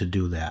able to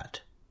do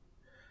that.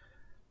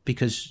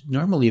 Because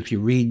normally if you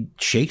read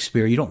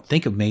Shakespeare, you don't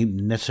think of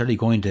maybe necessarily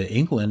going to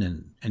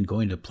England and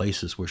going to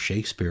places where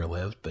Shakespeare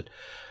lived. But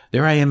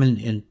there I am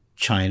in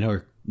China,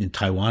 or in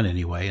Taiwan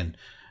anyway,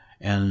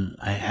 and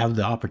I have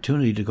the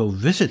opportunity to go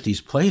visit these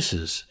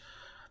places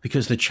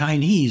because the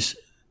Chinese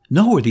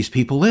know where these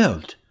people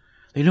lived.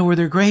 They know where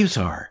their graves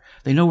are.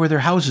 They know where their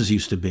houses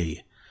used to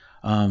be.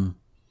 And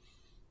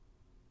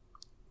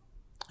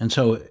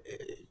so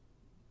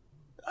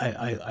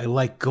I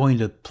like going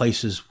to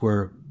places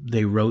where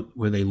they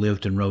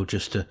lived and wrote,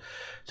 just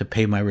to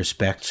pay my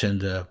respects and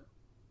to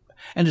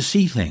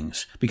see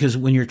things. Because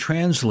when you're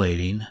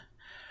translating,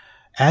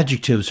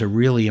 adjectives are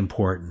really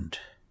important.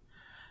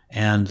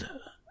 And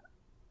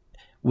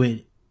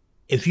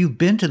if you've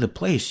been to the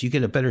place, you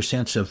get a better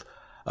sense of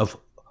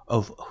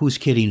who's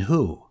kidding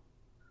who.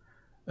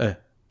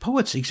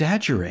 Poets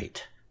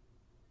exaggerate.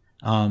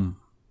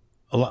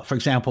 A lot, for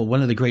example,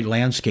 one of the great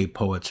landscape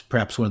poets,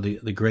 perhaps one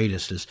of the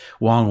greatest, is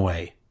Wang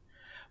Wei.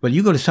 But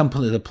you go to some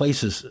of the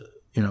places,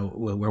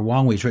 where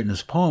Wang Wei's written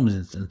his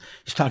poems, and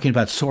he's talking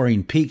about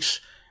soaring peaks,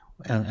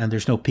 and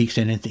there's no peaks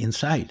in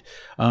sight.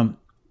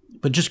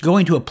 But just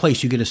going to a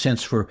place, you get a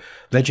sense for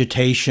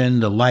vegetation,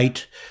 the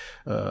light,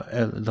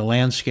 the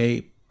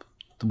landscape,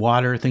 the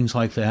water, things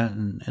like that,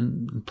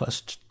 and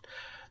plus,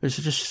 there's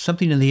just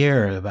something in the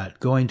air about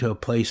going to a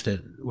place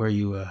where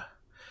you've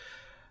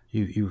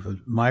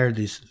admired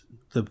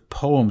the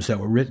poems that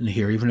were written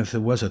here, even if it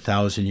was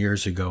 1,000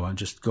 years ago, and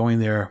just going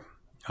there.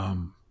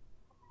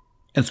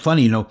 It's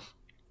funny, a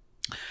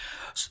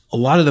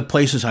lot of the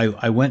places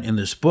I went in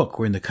this book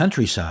were in the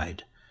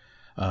countryside.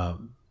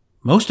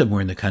 Most of them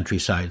were in the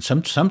countryside.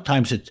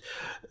 Sometimes it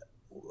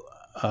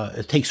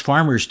takes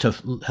farmers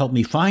to help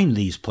me find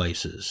these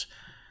places.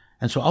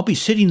 And so I'll be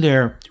sitting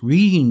there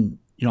reading,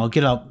 I'll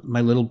get out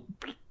my little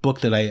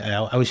book that I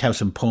always have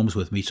some poems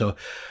with me. So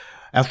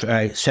after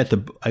I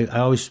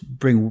always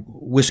bring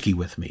whiskey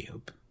with me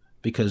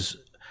because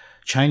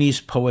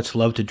Chinese poets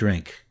love to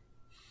drink.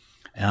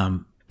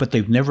 But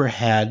they've never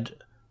had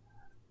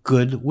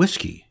good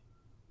whiskey,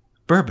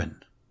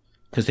 bourbon,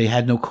 because they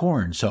had no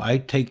corn. So I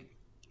take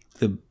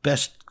the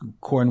best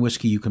corn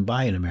whiskey you can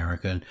buy in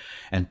America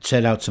and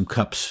set out some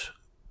cups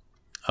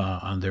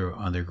on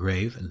their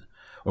grave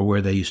or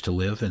where they used to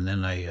live, and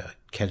then I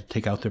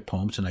take out their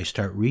poems and I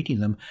start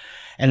reading them.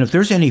 And if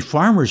there's any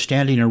farmers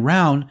standing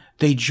around,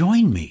 they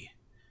join me.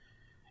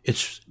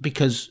 It's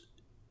because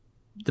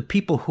the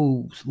people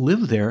who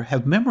live there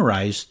have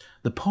memorized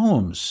the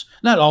poems,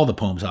 not all the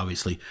poems,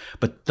 obviously,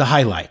 but the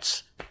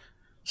highlights.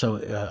 So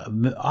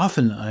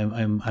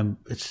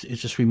often it's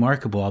just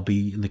remarkable. I'll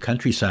be in the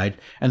countryside,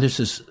 and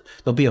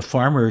there'll be a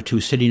farmer or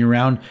two sitting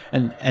around,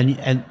 and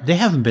they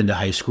haven't been to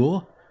high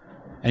school,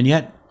 and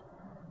yet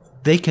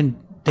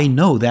they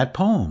know that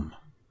poem,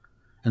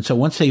 and so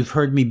once they've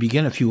heard me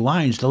begin a few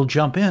lines, they'll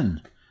jump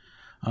in.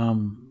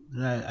 I'm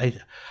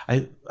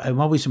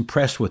always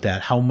impressed with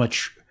that, how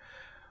much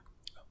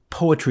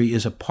poetry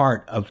is a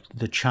part of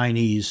the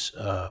Chinese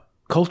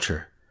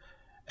culture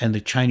and the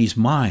Chinese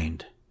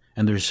mind,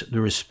 and there's the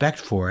respect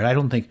for it. I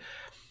don't think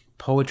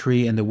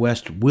poetry in the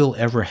West will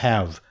ever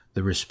have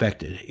the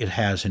respect it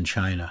has in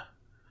China.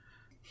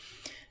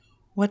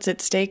 What's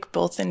at stake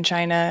both in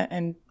China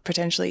and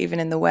potentially even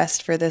in the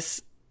West for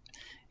this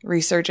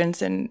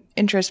resurgence and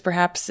interest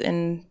perhaps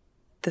in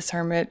this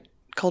hermit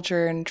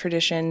culture and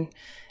tradition,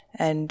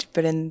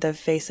 but in the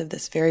face of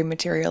this very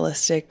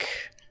materialistic,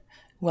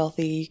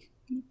 wealthy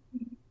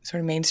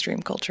sort of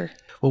mainstream culture?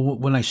 Well,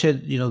 when I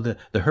said, the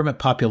hermit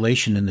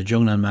population in the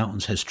Zhongnan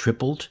Mountains has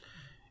tripled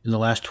in the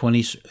last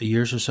 20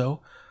 years or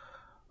so,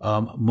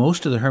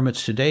 most of the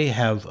hermits today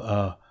have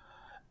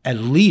at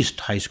least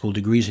high school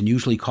degrees and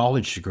usually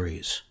college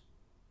degrees.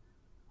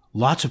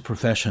 Lots of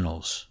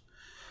professionals.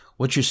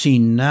 What you're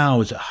seeing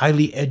now is a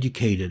highly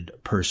educated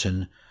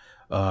person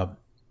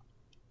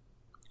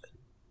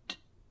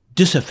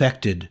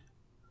disaffected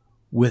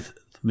with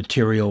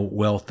material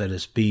wealth that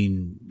is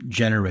being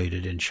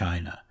generated in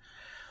China.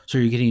 So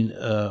you're getting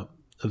a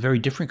very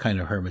different kind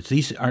of hermits.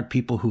 These aren't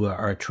people who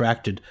are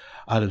attracted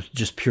out of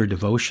just pure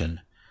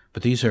devotion,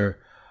 but these are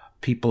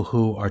people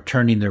who are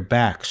turning their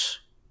backs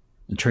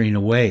and turning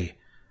away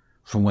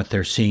from what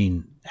they're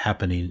seeing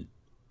happening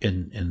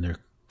in their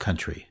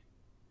country.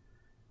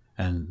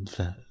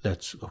 And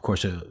that's, of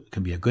course,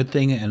 can be a good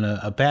thing and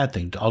a bad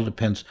thing. It all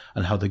depends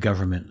on how the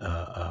government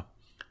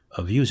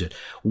views it.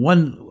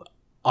 One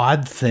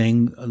odd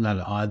thing, not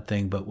an odd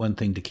thing, but one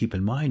thing to keep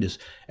in mind is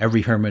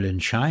every hermit in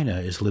China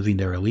is living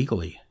there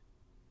illegally.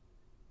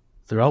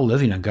 They're all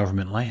living on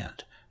government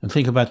land. And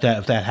think about that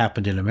if that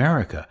happened in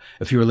America,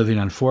 if you were living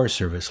on Forest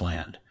Service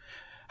land.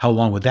 how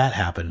long would that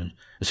happen?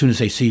 As soon as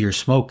they see your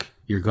smoke,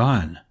 you're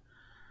gone.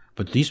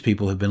 But these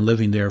people have been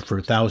living there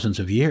for thousands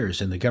of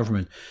years, and the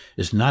government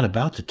is not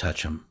about to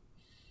touch them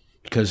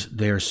because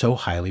they are so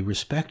highly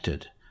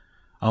respected.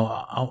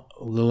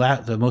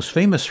 The most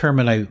famous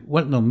hermit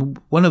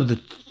one of the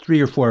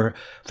 3 or 4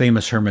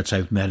 famous hermits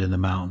I've met in the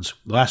mountains.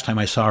 The last time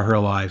I saw her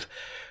alive,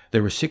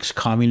 there were 6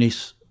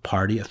 Communist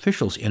Party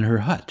officials in her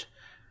hut.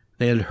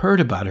 They had heard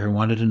about her and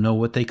wanted to know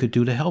what they could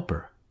do to help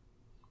her.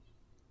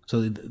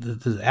 So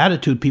the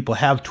attitude people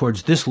have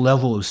towards this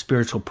level of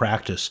spiritual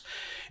practice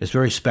is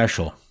very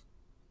special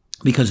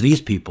because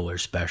these people are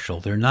special.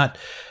 They're not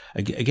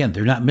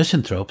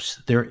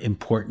misanthropes. They're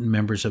important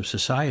members of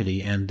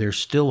society, and they're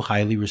still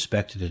highly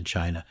respected in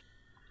China.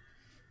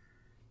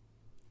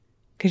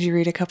 Could you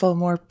read a couple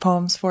more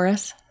poems for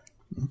us?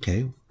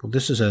 Okay. Well,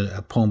 this is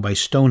a poem by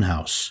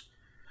Stonehouse.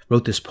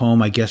 Wrote this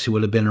poem, I guess it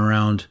would have been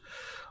around,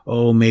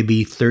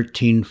 maybe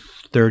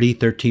 1330,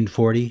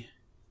 1340.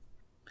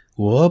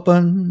 我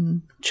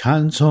本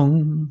禅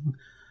宗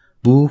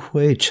不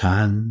会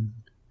禅，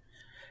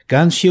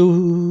甘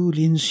修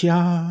林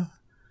下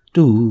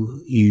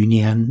度余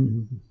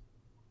年。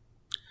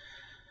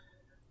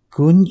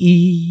皈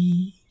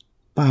依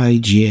百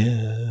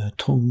劫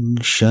同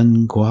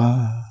生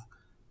挂，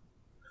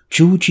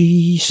诸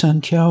计三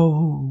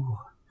条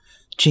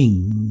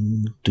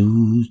尽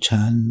独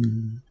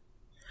禅。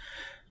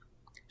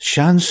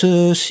山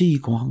色细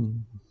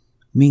光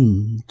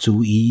明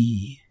足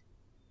矣，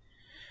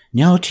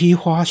鸟啼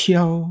花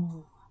笑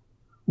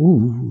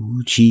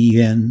无其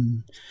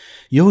缘。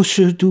有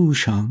时独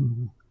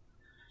上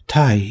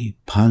太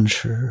磐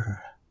石，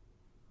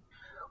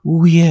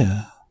无夜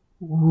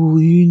无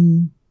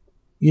云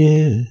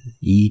月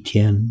一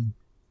天。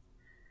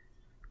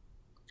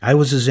I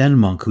was a Zen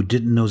monk who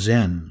didn't know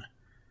Zen,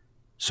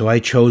 so I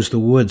chose the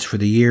woods for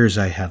the years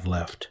I had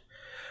left.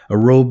 A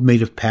robe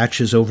made of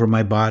patches over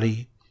my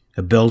body,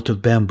 a belt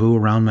of bamboo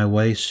around my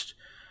waist.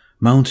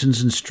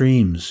 Mountains and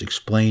streams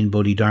explain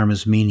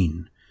Bodhidharma's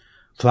meaning.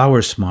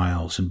 Flower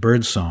smiles and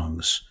bird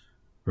songs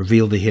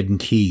reveal the hidden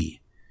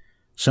key.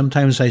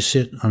 Sometimes I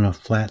sit on a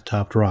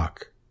flat-topped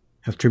rock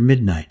after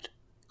midnight,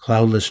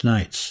 cloudless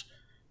nights,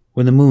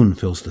 when the moon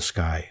fills the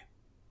sky.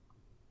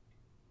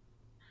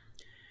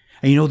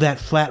 And that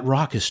flat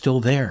rock is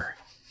still there.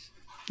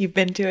 You've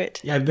been to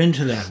it? Yeah, I've been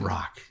to that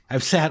rock.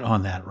 I've sat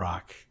on that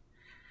rock.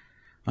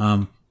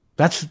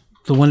 That's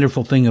the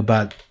wonderful thing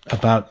about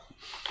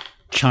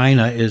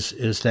China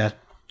is that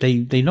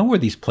they know where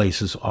these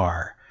places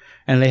are,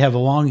 and they have a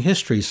long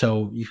history.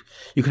 So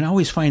you can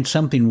always find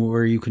something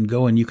where you can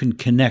go and you can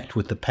connect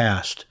with the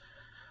past.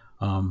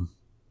 And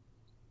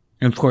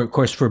of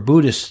course, for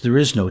Buddhists, there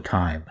is no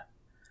time.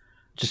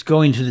 Just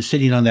going to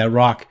sitting on that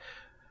rock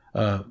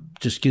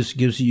just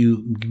gives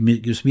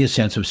me a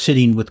sense of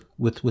sitting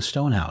with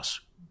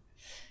Stonehouse.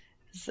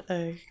 It's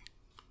a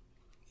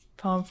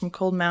poem from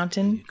Cold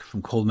Mountain.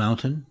 From Cold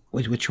Mountain?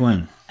 Wait, which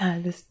one?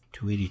 This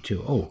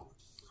 282. Oh.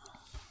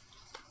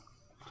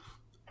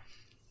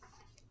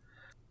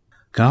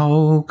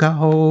 高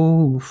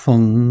高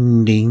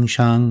峰顶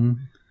上，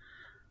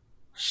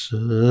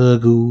色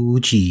孤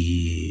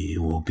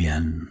寂无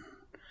边，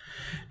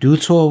独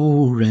错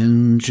无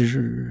人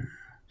知，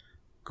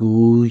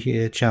孤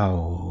夜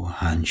照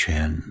寒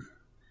泉。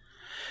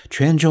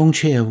泉中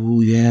却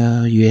无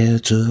月，月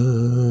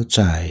则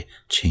在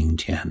青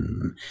天，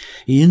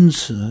因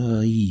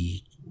此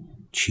一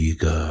曲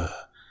歌，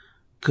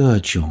歌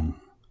中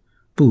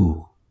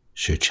不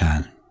是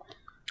禅。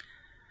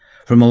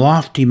From a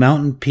lofty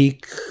mountain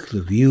peak,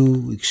 the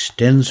view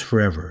extends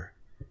forever.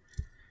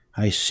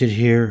 I sit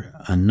here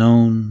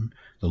unknown,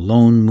 the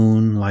lone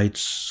moon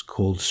lights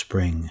cold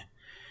spring.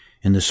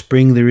 In the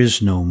spring there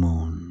is no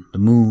moon, the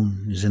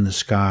moon is in the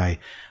sky.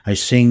 I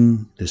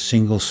sing the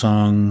single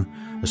song,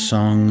 a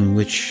song in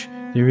which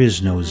there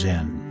is no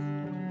Zen.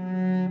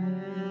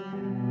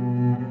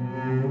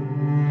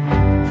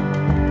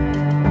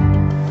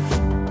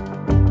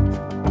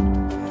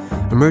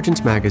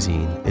 Emergence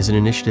Magazine is an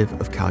initiative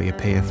of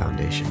Kalliopeia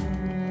Foundation.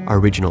 Our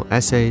original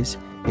essays,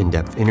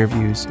 in-depth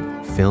interviews,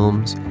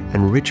 films,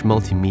 and rich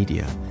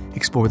multimedia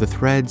explore the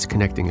threads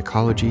connecting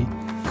ecology,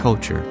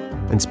 culture,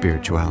 and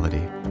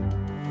spirituality.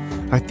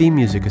 Our theme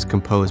music is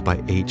composed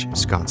by H.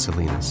 Scott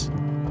Salinas.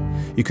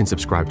 You can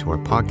subscribe to our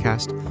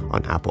podcast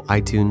on Apple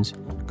iTunes,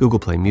 Google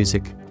Play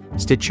Music,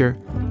 Stitcher,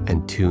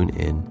 and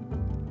TuneIn.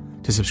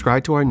 To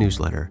subscribe to our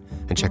newsletter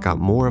and check out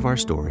more of our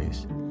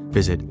stories,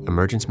 visit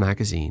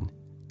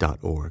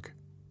emergencemagazine.org.